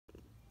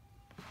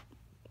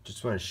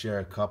Just want to share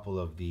a couple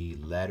of the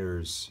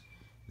letters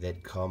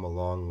that come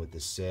along with the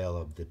sale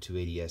of the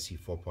 280 SE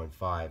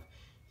 4.5.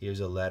 Here's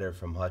a letter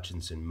from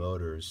Hutchinson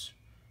Motors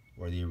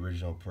where the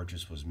original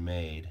purchase was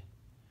made,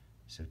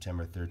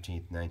 September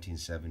 13th,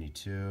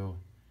 1972.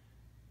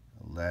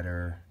 A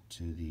letter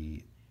to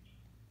the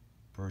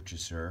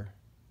purchaser,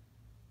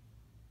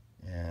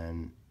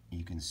 and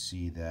you can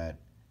see that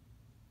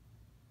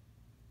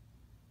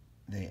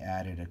they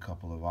added a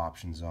couple of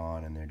options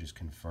on, and they're just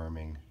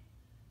confirming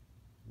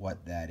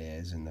what that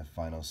is, and the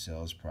final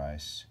sales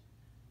price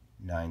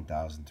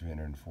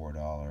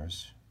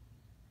 $9,304.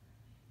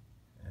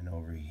 And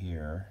over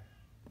here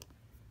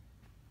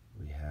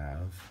we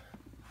have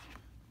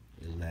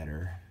a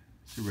letter.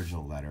 It's the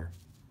original letter,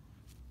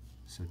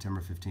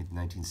 September 15th,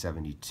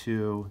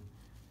 1972,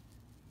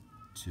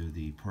 to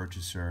the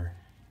purchaser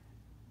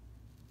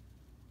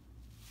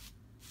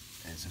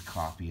as a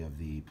copy of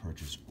the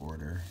purchase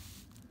order.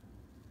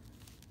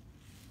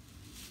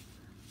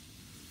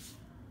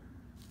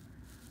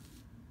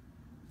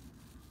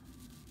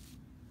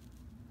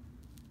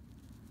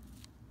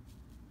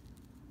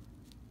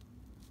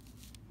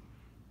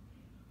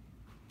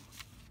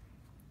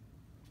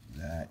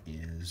 That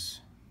is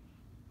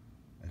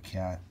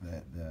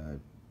the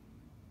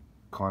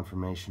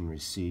confirmation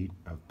receipt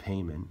of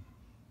payment.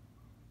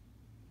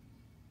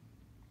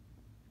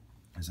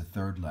 There's a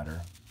third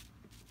letter,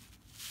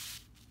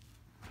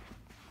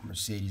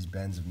 Mercedes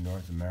Benz of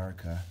North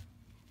America,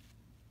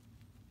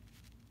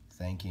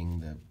 thanking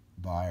the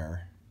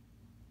buyer,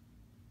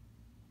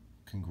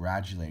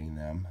 congratulating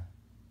them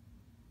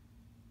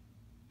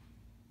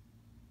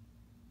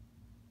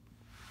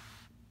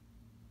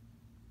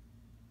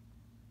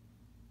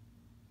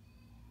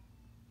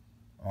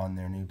on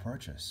their new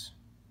purchase.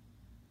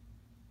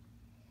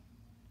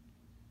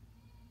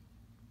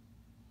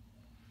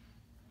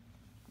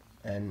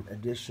 And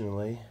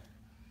additionally,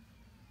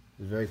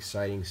 the very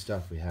exciting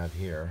stuff we have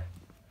here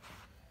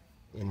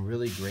in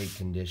really great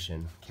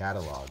condition,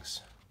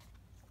 catalogs.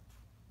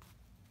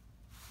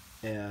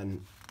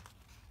 And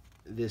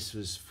this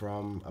was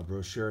from a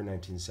brochure in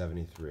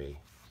 1973.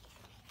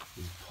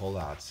 These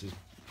pullouts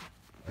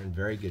are in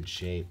very good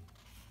shape.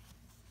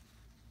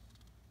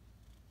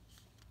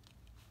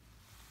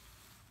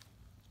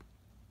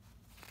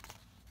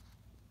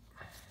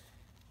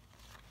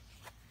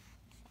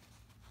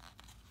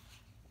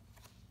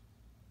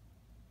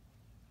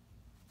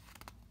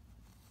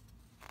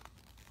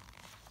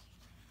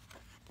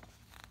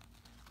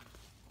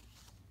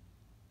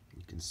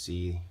 You can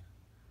see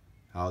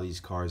how these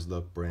cars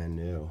look brand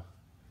new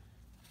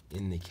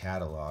in the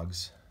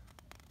catalogs.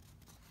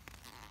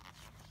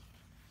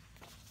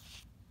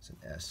 It's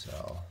an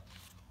SL,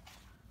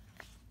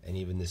 and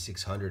even the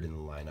 600 in the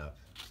lineup.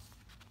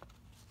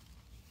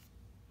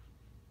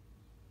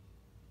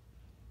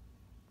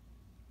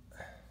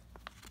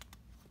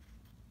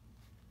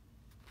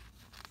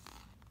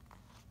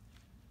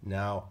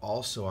 Now,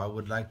 also, I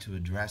would like to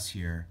address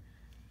here,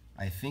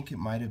 I think it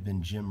might have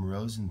been Jim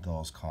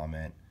Rosenthal's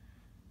comment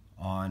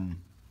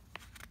on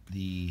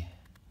the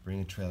Bring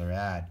a Trailer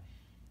ad.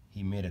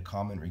 He made a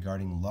comment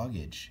regarding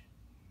luggage.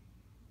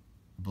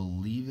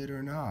 Believe it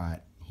or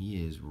not,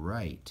 he is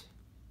right.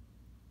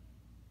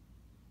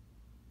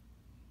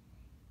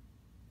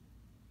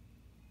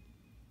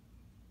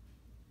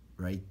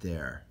 Right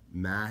there,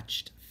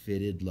 matched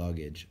fitted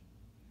luggage.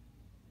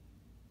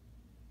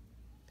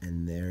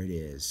 And there it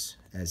is,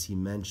 as he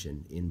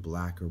mentioned, in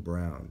black or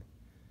brown.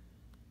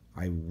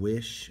 I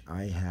wish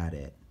I had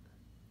it.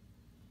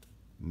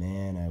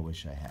 Man, I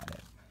wish I had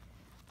it.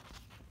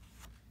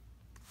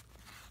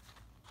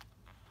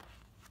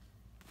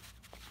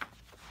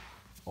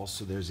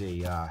 Also, there's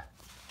a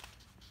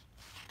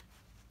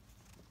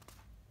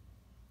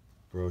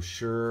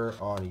brochure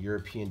on a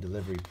European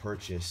delivery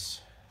purchase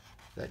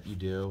that you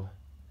do,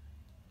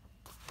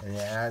 and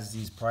it has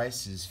these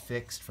prices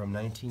fixed from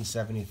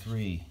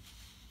 1973.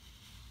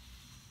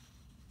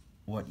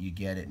 What you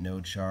get at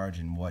no charge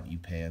and what you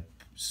pay a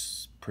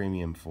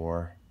premium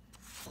for,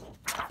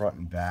 front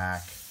and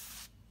back.